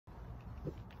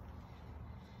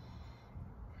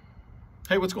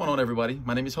Hey, what's going on, everybody?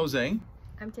 My name is Jose.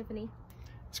 I'm Tiffany.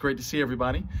 It's great to see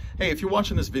everybody. Hey, if you're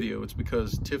watching this video, it's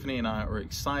because Tiffany and I are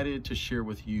excited to share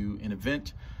with you an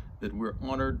event that we're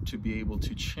honored to be able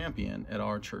to champion at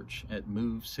our church, at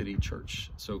Move City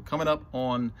Church. So coming up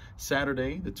on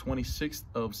Saturday, the 26th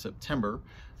of September,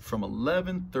 from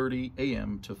 11:30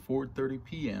 a.m. to 4:30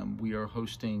 p.m., we are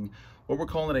hosting what we're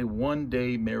calling a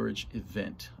one-day marriage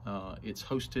event. It's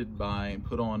hosted by and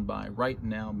put on by Right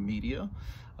Now Media.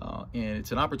 And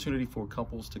it's an opportunity for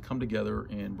couples to come together,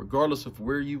 and regardless of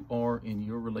where you are in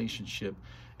your relationship,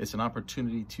 it's an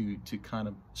opportunity to kind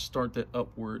of start that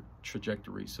upward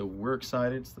trajectory. So we're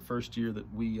excited. It's the first year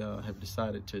that we have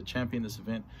decided to champion this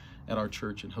event at our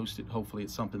church and host it. Hopefully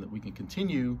it's something that we can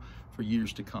continue for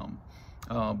years to come.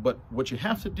 But what you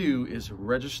have to do is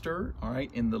register, all right,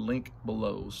 in the link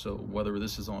below. So whether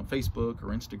this is on Facebook or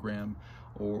Instagram,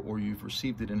 or you've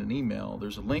received it in an email,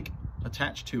 there's a link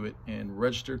attached to it, and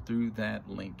register through that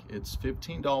link. It's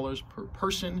 $15 per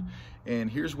person, and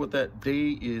here's what that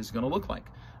day is going to look like.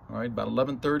 All right, about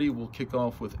 11:30 we'll kick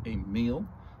off with a meal.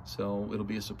 So it'll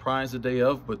be a surprise the day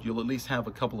of, but you'll at least have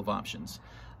a couple of options.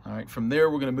 All right, from there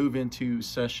we're going to move into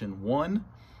session one,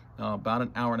 about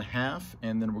an hour and a half,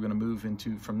 and then we're going to move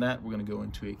into, from that we're going to go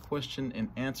into a question and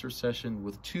answer session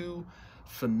with two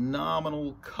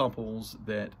phenomenal couples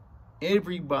that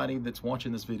everybody that's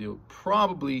watching this video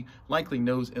probably likely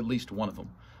knows at least one of them.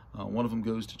 One of them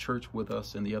goes to church with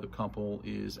us, and the other couple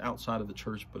is outside of the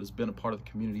church but has been a part of the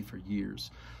community for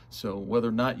years. So whether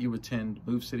or not you attend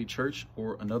Move City Church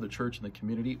or another church in the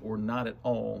community, or not at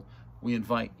all, we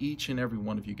invite each and every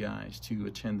one of you guys to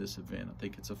attend this event. I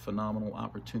think it's a phenomenal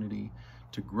opportunity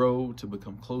to grow, to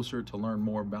become closer, to learn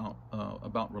more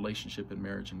about relationship and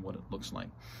marriage and what it looks like.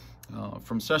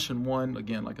 From session one,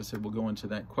 again, like I said, we'll go into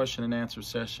that question and answer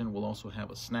session. We'll also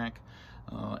have a snack,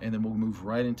 and then we'll move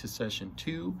right into session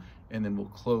two, and then we'll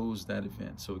close that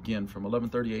event. So again, from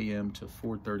 11:30 a.m. to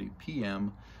 4:30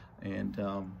 p.m., and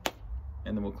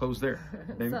then we'll close there.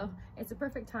 So it's a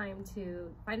perfect time to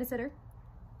find a sitter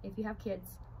if you have kids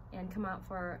and come out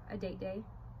for a date day.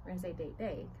 We're gonna say date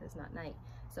day because it's not night.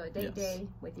 So a date day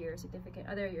with your significant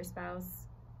other, your spouse,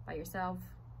 by yourself.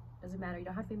 Doesn't matter. You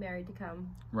don't have to be married to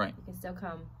come. Right. You can still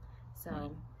come.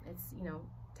 So it's,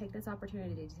 take this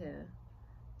opportunity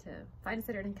to find a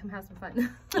sitter and come have some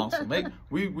fun. Awesome. Hey,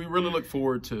 we really look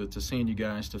forward to seeing you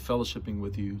guys, to fellowshipping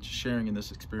with you, to sharing in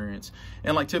this experience.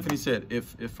 And like Tiffany said,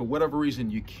 if for whatever reason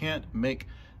you can't make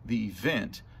the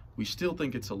event, we still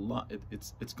think it's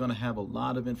it's going to have a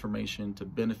lot of information to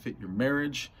benefit your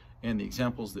marriage and the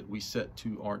examples that we set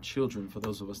to our children, for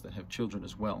those of us that have children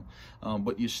as well.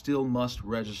 But you still must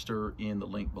register in the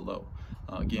link below.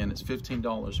 Again, it's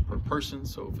 $15 per person,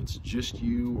 so if it's just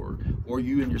you or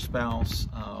you and your spouse,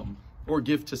 or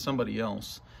gift to somebody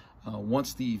else,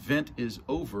 once the event is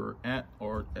over at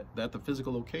the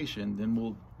physical location,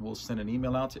 then we'll send an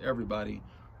email out to everybody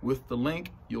with the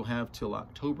link. You'll have till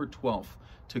October 12th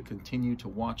to continue to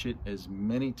watch it as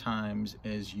many times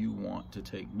as you want, to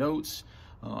take notes,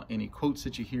 any quotes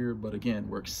that you hear. But again,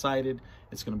 we're excited.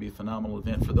 It's going to be a phenomenal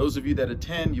event. For those of you that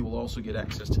attend, you will also get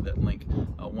access to that link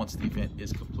once the event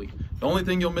is complete. The only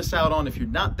thing you'll miss out on if you're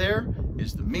not there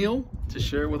is the meal to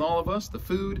share with all of us, the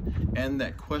food, and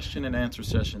that question and answer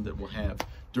session that we'll have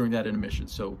during that intermission.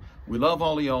 So we love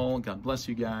all of y'all. God bless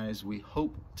you guys. We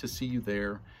hope to see you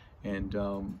there, and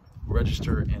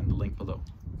register in the link below.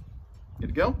 Good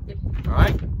to go? Yep. All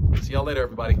right. See y'all later,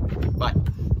 everybody. Bye.